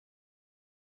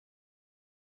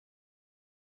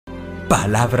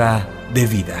Palabra de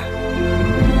vida.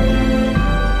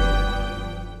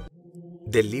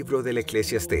 Del libro del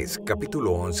Eclesiastés,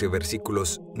 capítulo 11,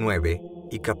 versículos 9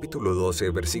 y capítulo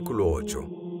 12, versículo 8.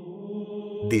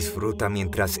 Disfruta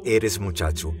mientras eres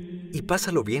muchacho y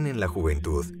pásalo bien en la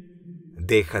juventud.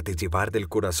 Déjate llevar del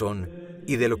corazón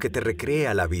y de lo que te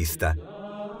recrea la vista,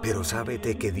 pero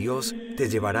sábete que Dios te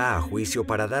llevará a juicio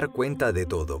para dar cuenta de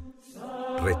todo.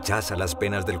 Rechaza las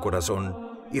penas del corazón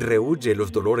y rehúye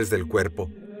los dolores del cuerpo.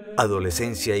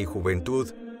 Adolescencia y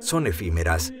juventud son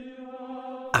efímeras.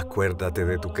 Acuérdate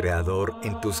de tu Creador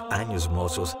en tus años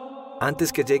mozos,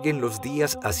 antes que lleguen los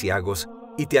días aciagos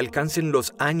y te alcancen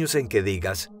los años en que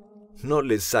digas, no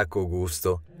les saco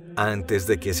gusto, antes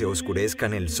de que se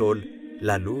oscurezcan el sol,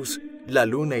 la luz, la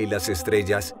luna y las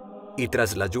estrellas, y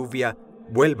tras la lluvia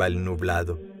vuelva el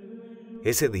nublado.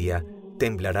 Ese día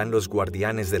temblarán los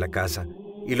guardianes de la casa,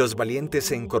 y los valientes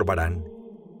se encorvarán.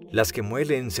 Las que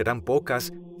muelen serán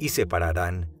pocas y se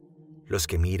pararán. Los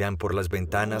que miran por las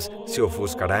ventanas se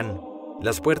ofuscarán.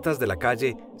 Las puertas de la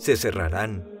calle se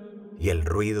cerrarán, y el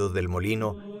ruido del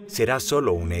molino será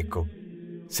solo un eco.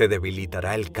 Se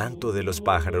debilitará el canto de los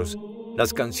pájaros.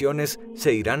 Las canciones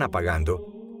se irán apagando.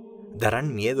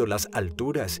 Darán miedo las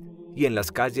alturas, y en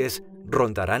las calles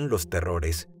rondarán los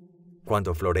terrores.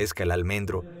 Cuando florezca el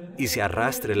almendro, y se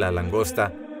arrastre la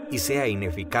langosta, y sea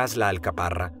ineficaz la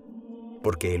alcaparra,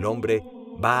 porque el hombre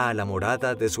va a la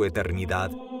morada de su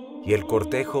eternidad, y el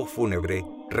cortejo fúnebre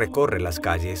recorre las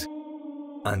calles.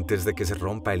 Antes de que se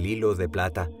rompa el hilo de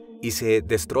plata, y se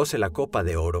destroce la copa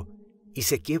de oro, y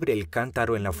se quiebre el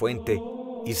cántaro en la fuente,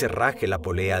 y se raje la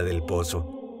polea del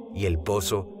pozo, y el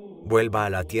pozo vuelva a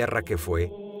la tierra que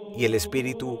fue, y el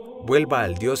espíritu vuelva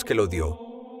al Dios que lo dio.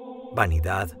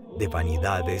 Vanidad de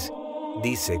vanidades,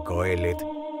 dice Coelet,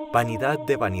 vanidad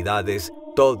de vanidades,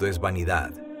 todo es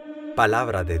vanidad.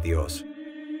 Palabra de Dios.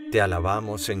 Te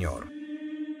alabamos, Señor.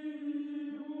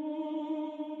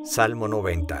 Salmo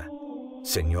 90.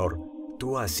 Señor,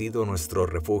 tú has sido nuestro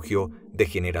refugio de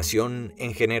generación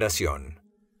en generación.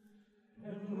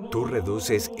 Tú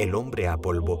reduces el hombre a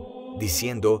polvo,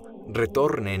 diciendo,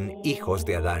 retornen hijos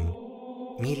de Adán.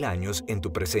 1000 años en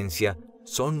tu presencia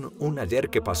son un ayer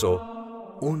que pasó,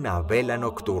 una vela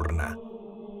nocturna.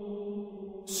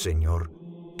 Señor,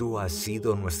 tú has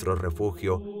sido nuestro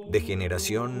refugio de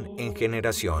generación en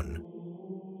generación.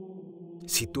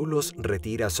 Si tú los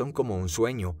retiras son como un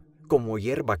sueño, como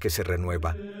hierba que se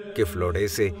renueva, que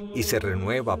florece y se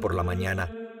renueva por la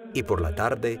mañana, y por la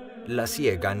tarde la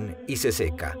siegan y se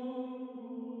seca.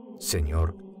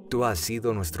 Señor, tú has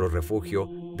sido nuestro refugio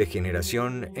de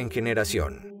generación en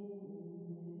generación.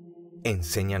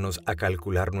 Enséñanos a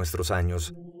calcular nuestros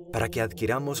años, para que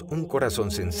adquiramos un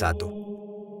corazón sensato.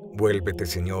 Vuélvete,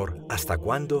 Señor, ¿hasta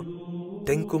cuándo?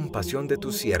 Ten compasión de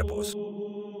tus siervos.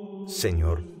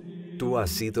 Señor, tú has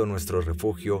sido nuestro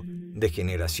refugio de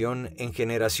generación en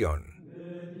generación.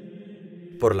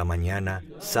 Por la mañana,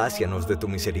 sácianos de tu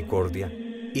misericordia,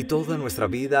 y toda nuestra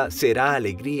vida será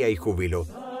alegría y júbilo.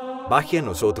 Baje a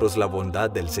nosotros la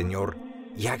bondad del Señor,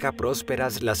 y haga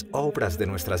prósperas las obras de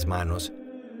nuestras manos.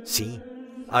 Sí,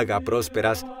 haga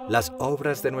prósperas las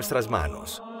obras de nuestras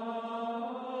manos.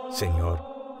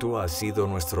 Señor, tú has sido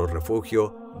nuestro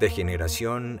refugio de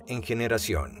generación en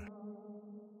generación.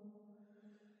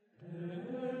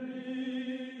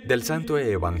 Del Santo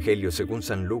Evangelio según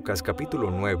San Lucas,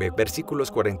 capítulo 9,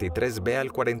 versículos 43b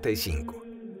al 45.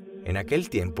 En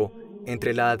aquel tiempo,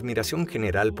 entre la admiración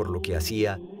general por lo que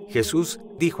hacía, Jesús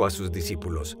dijo a sus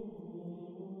discípulos,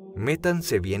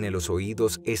 métanse bien en los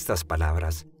oídos estas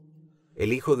palabras.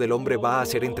 El Hijo del Hombre va a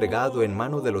ser entregado en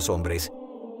mano de los hombres.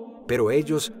 Pero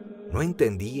ellos no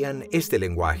entendían este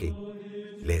lenguaje.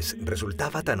 Les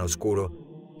resultaba tan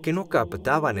oscuro que no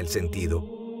captaban el sentido,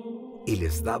 y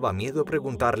les daba miedo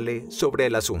preguntarle sobre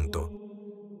el asunto.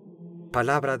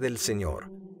 Palabra del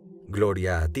Señor.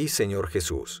 Gloria a ti, Señor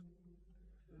Jesús.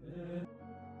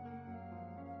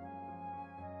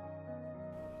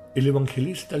 El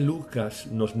evangelista Lucas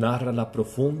nos narra la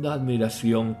profunda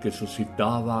admiración que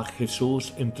suscitaba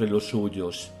Jesús entre los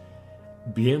suyos,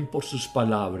 bien por sus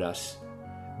palabras,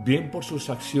 bien por sus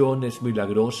acciones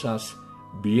milagrosas,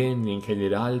 bien en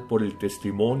general por el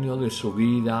testimonio de su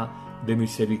vida de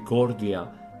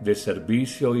misericordia, de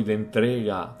servicio y de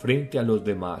entrega frente a los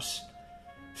demás.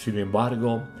 Sin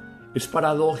embargo, es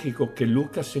paradójico que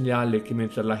Lucas señale que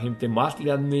mientras la gente más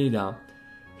le admira,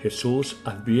 Jesús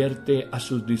advierte a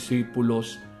sus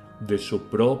discípulos de su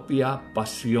propia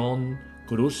pasión,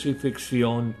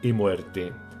 crucifixión y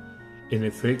muerte. En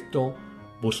efecto,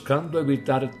 buscando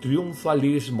evitar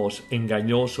triunfalismos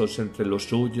engañosos entre los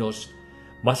suyos,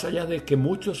 más allá de que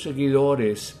muchos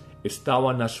seguidores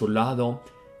estaban a su lado,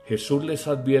 Jesús les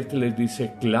advierte y les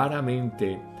dice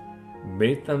claramente: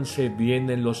 métanse bien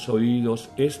en los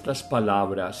oídos estas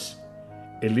palabras.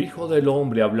 El Hijo del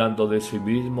Hombre, hablando de sí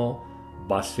mismo,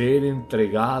 va a ser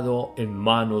entregado en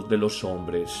manos de los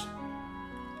hombres.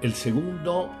 El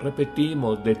segundo,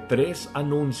 repetimos, de 3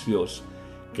 anuncios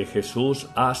que Jesús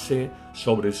hace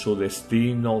sobre su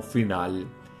destino final.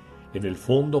 En el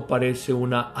fondo parece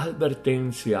una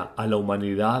advertencia a la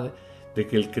humanidad de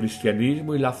que el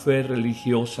cristianismo y la fe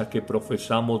religiosa que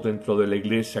profesamos dentro de la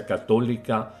Iglesia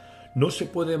Católica no se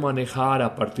puede manejar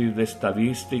a partir de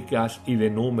estadísticas y de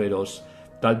números,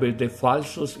 tal vez de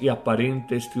falsos y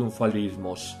aparentes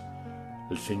triunfalismos.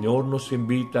 El Señor nos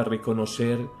invita a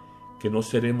reconocer que no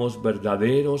seremos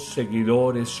verdaderos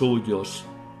seguidores suyos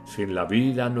si en la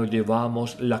vida no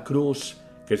llevamos la cruz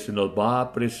que se nos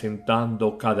va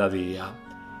presentando cada día.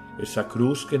 Esa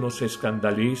cruz que nos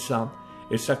escandaliza,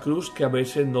 esa cruz que a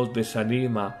veces nos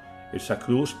desanima, esa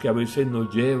cruz que a veces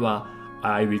nos lleva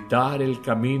a evitar el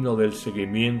camino del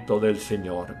seguimiento del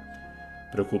Señor.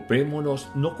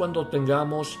 Preocupémonos no cuando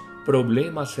tengamos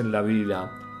problemas en la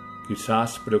vida,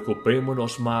 quizás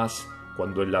preocupémonos más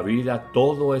cuando en la vida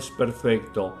todo es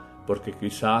perfecto, porque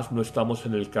quizás no estamos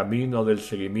en el camino del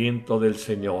seguimiento del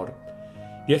Señor.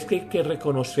 Y es que hay que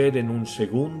reconocer en un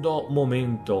segundo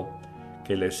momento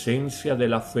que la esencia de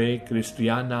la fe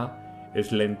cristiana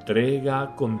es la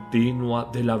entrega continua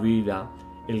de la vida,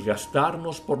 el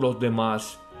gastarnos por los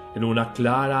demás en una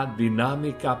clara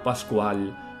dinámica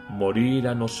pascual, morir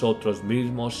a nosotros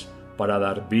mismos para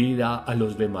dar vida a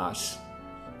los demás.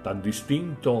 Tan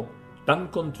distinto, tan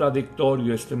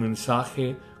contradictorio este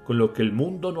mensaje con lo que el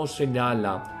mundo nos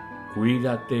señala: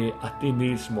 cuídate a ti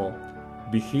mismo,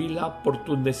 vigila por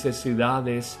tus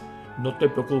necesidades, no te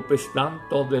preocupes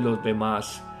tanto de los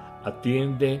demás,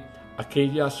 atiende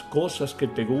aquellas cosas que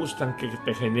te gustan, que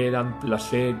te generan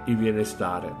placer y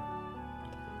bienestar.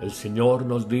 El Señor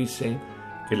nos dice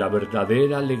que la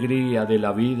verdadera alegría de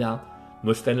la vida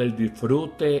no está en el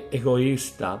disfrute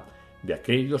egoísta de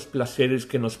aquellos placeres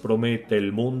que nos promete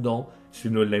el mundo,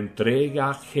 sino en la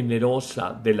entrega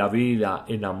generosa de la vida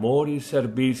en amor y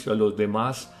servicio a los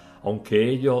demás, aunque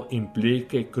ello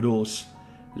implique cruz,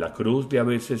 la cruz de a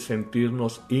veces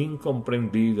sentirnos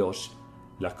incomprendidos,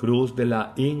 la cruz de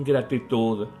la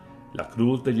ingratitud, la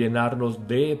cruz de llenarnos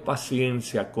de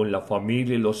paciencia con la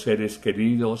familia y los seres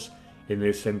queridos en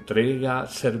esa entrega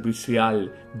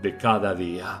servicial de cada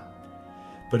día.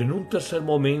 Pero en un tercer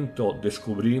momento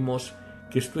descubrimos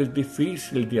que esto es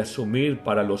difícil de asumir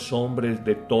para los hombres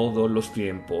de todos los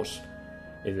tiempos.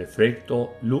 En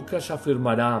efecto, Lucas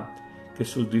afirmará que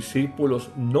sus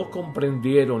discípulos no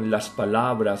comprendieron las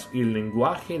palabras y el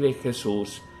lenguaje de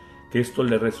Jesús, que esto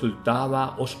les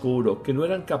resultaba oscuro, que no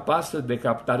eran capaces de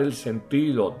captar el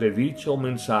sentido de dicho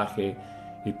mensaje,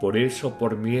 y por eso,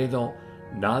 por miedo,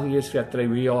 nadie se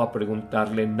atrevió a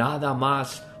preguntarle nada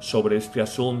más sobre este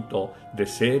asunto de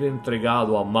ser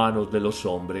entregado a manos de los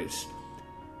hombres.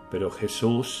 Pero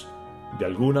Jesús, de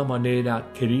alguna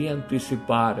manera, quería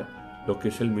anticipar lo que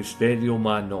es el misterio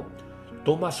humano.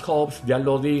 Thomas Hobbes ya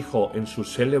lo dijo en su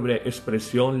célebre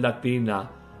expresión latina: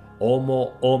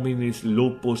 Homo hominis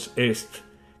lupus est,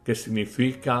 que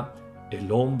significa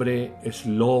el hombre es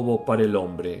lobo para el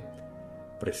hombre.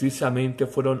 Precisamente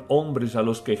fueron hombres a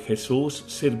los que Jesús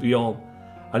sirvió,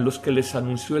 a los que les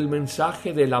anunció el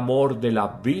mensaje del amor, de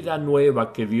la vida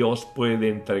nueva que Dios puede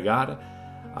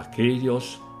entregar,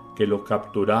 aquellos que lo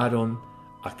capturaron,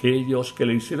 aquellos que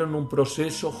le hicieron un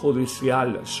proceso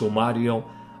judicial sumario,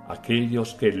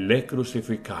 aquellos que le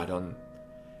crucificaron.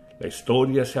 La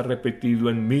historia se ha repetido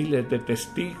en miles de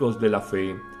testigos de la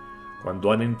fe,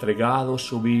 cuando han entregado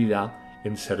su vida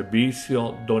en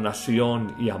servicio,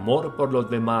 donación y amor por los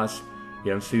demás, y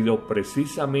han sido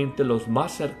precisamente los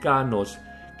más cercanos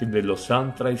quienes los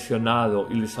han traicionado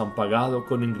y les han pagado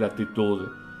con ingratitud.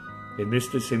 En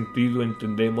este sentido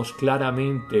entendemos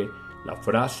claramente la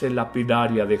frase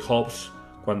lapidaria de Hobbes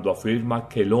cuando afirma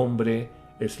que el hombre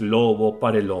es lobo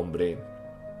para el hombre.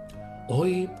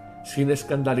 Hoy, sin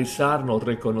escandalizarnos,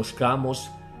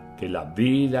 reconozcamos que la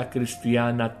vida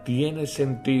cristiana tiene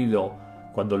sentido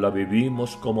cuando la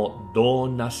vivimos como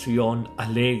donación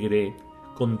alegre,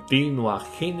 continua,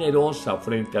 generosa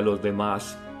frente a los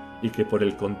demás, y que por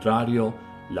el contrario,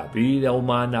 la vida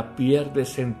humana pierde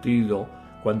sentido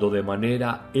cuando de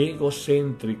manera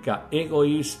egocéntrica,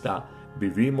 egoísta,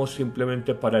 vivimos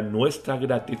simplemente para nuestra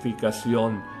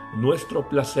gratificación, nuestro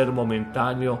placer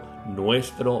momentáneo,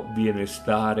 nuestro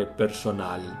bienestar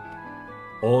personal.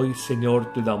 Hoy,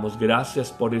 Señor, te damos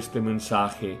gracias por este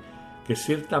mensaje, que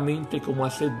ciertamente como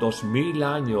hace 2000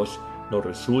 años nos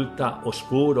resulta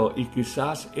oscuro y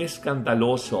quizás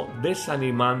escandaloso,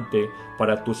 desanimante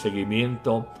para tu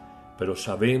seguimiento, pero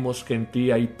sabemos que en ti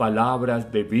hay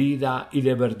palabras de vida y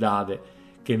de verdad,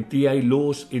 que en ti hay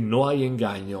luz y no hay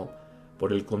engaño.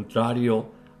 Por el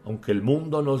contrario, aunque el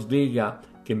mundo nos diga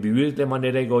que en vivir de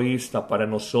manera egoísta para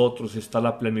nosotros está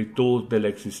la plenitud de la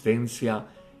existencia,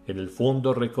 en el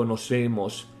fondo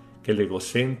reconocemos que el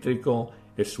egocéntrico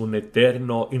es un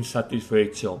eterno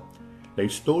insatisfecho. La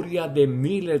historia de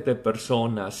miles de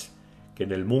personas que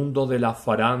en el mundo de la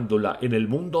farándula, en el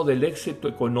mundo del éxito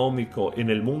económico, en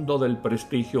el mundo del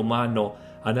prestigio humano,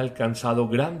 han alcanzado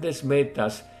grandes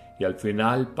metas y al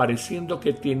final, pareciendo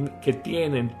que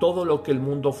tienen todo lo que el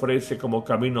mundo ofrece como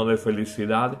camino de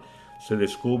felicidad, se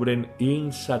descubren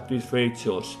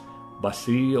insatisfechos,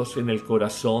 vacíos en el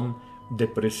corazón,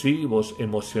 depresivos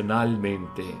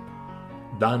emocionalmente.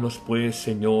 Danos pues,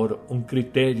 Señor, un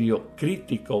criterio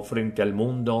crítico frente al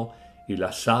mundo y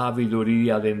la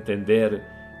sabiduría de entender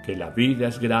que la vida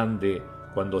es grande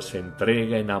cuando se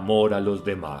entrega en amor a los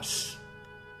demás.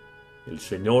 El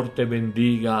Señor te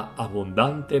bendiga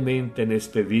abundantemente en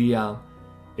este día,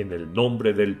 en el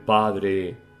nombre del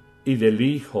Padre, y del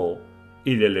Hijo,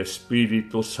 y del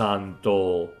Espíritu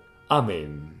Santo.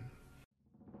 Amén.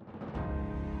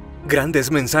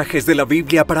 Grandes mensajes de la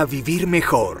Biblia para vivir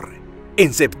mejor.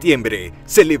 En septiembre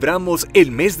celebramos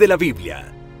el mes de la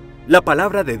Biblia. La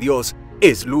palabra de Dios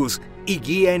es luz y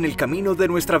guía en el camino de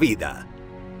nuestra vida.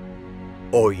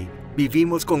 Hoy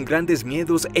vivimos con grandes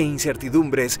miedos e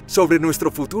incertidumbres sobre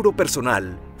nuestro futuro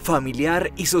personal,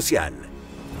 familiar y social.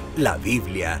 La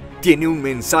Biblia tiene un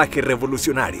mensaje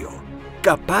revolucionario,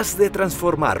 capaz de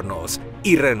transformarnos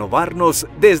y renovarnos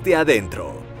desde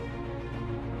adentro.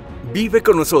 Vive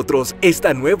con nosotros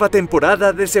esta nueva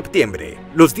temporada de septiembre,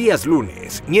 los días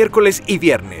lunes, miércoles y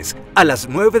viernes a las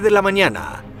 9 de la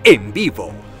mañana, en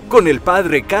vivo, con el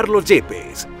Padre Carlos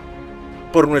Yepes,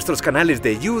 por nuestros canales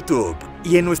de YouTube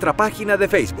y en nuestra página de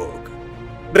Facebook.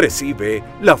 Recibe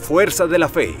la fuerza de la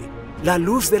fe, la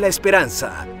luz de la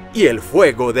esperanza y el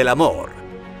fuego del amor,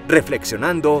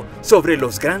 reflexionando sobre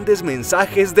los grandes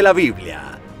mensajes de la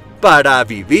Biblia, para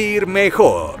vivir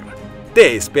mejor.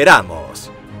 Te esperamos.